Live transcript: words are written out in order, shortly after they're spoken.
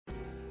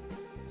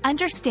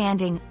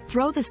Understanding,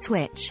 throw the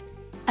switch.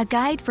 A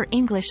guide for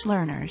English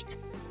learners.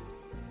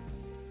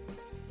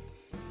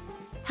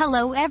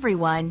 Hello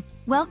everyone,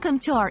 welcome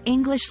to our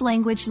English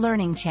language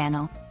learning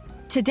channel.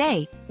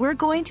 Today, we're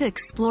going to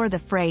explore the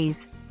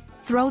phrase,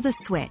 throw the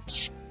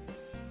switch.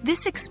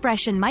 This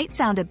expression might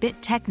sound a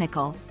bit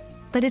technical,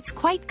 but it's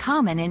quite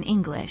common in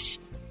English.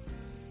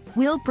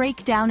 We'll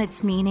break down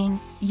its meaning,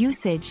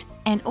 usage,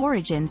 and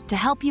origins to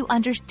help you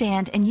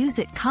understand and use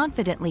it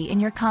confidently in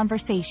your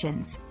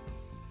conversations.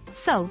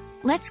 So,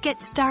 let's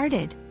get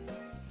started.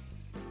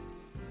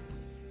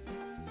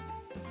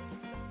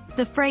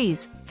 The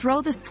phrase,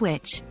 throw the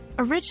switch,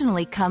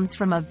 originally comes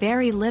from a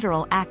very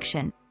literal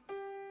action.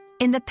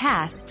 In the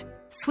past,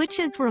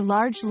 switches were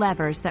large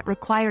levers that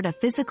required a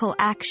physical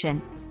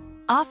action,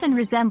 often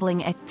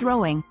resembling a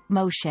throwing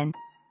motion,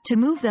 to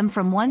move them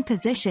from one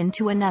position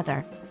to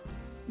another.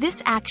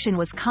 This action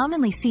was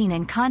commonly seen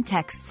in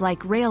contexts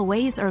like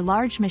railways or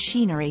large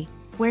machinery,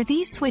 where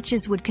these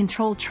switches would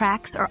control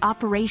tracks or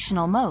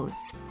operational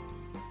modes.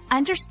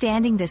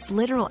 Understanding this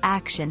literal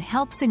action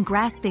helps in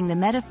grasping the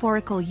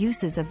metaphorical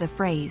uses of the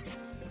phrase.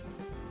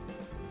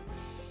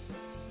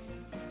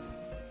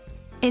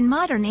 In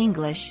modern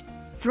English,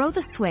 throw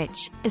the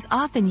switch is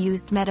often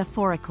used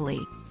metaphorically.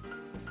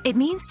 It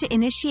means to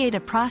initiate a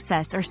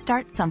process or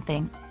start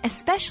something,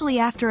 especially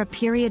after a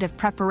period of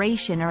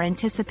preparation or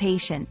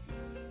anticipation.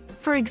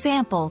 For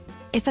example,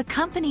 if a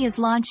company is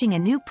launching a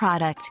new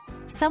product,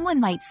 someone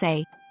might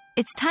say,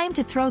 "It's time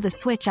to throw the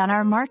switch on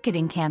our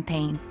marketing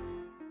campaign."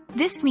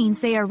 This means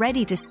they are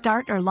ready to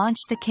start or launch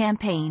the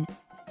campaign.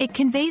 It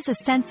conveys a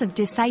sense of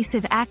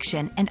decisive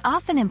action and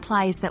often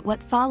implies that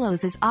what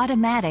follows is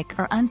automatic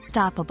or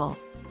unstoppable.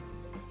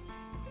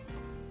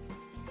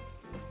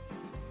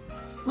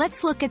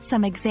 Let's look at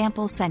some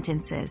example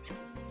sentences.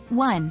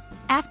 1.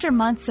 After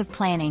months of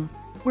planning,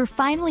 we're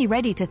finally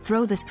ready to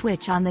throw the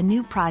switch on the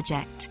new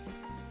project.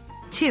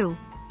 2.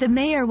 The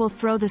mayor will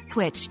throw the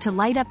switch to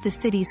light up the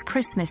city's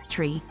Christmas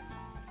tree.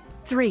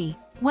 3.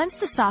 Once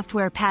the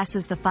software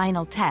passes the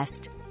final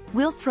test,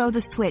 we'll throw the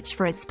switch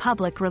for its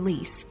public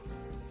release.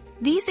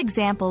 These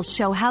examples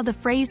show how the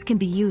phrase can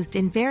be used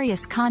in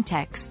various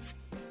contexts,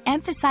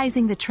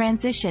 emphasizing the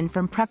transition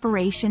from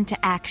preparation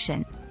to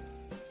action.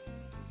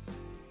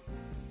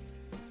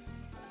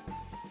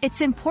 It's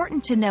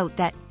important to note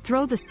that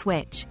throw the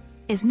switch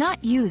is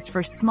not used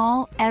for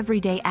small,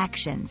 everyday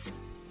actions.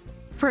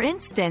 For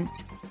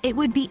instance, it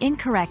would be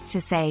incorrect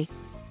to say,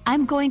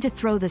 "I'm going to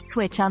throw the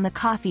switch on the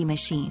coffee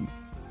machine."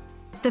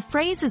 The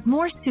phrase is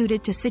more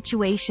suited to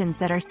situations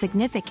that are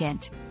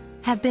significant,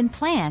 have been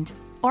planned,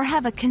 or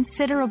have a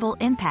considerable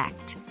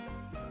impact.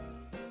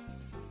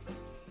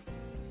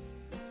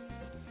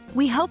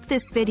 We hope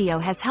this video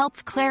has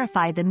helped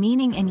clarify the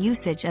meaning and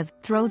usage of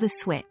throw the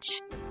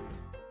switch.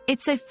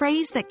 It's a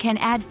phrase that can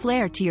add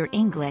flair to your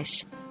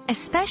English,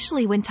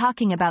 especially when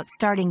talking about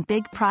starting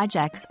big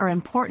projects or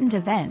important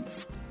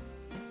events.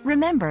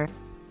 Remember,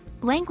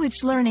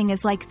 language learning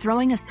is like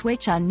throwing a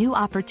switch on new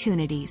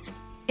opportunities.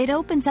 It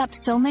opens up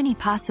so many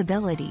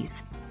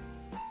possibilities.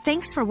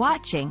 Thanks for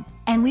watching,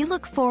 and we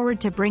look forward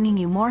to bringing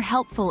you more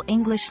helpful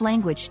English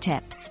language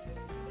tips.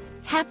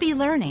 Happy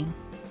learning!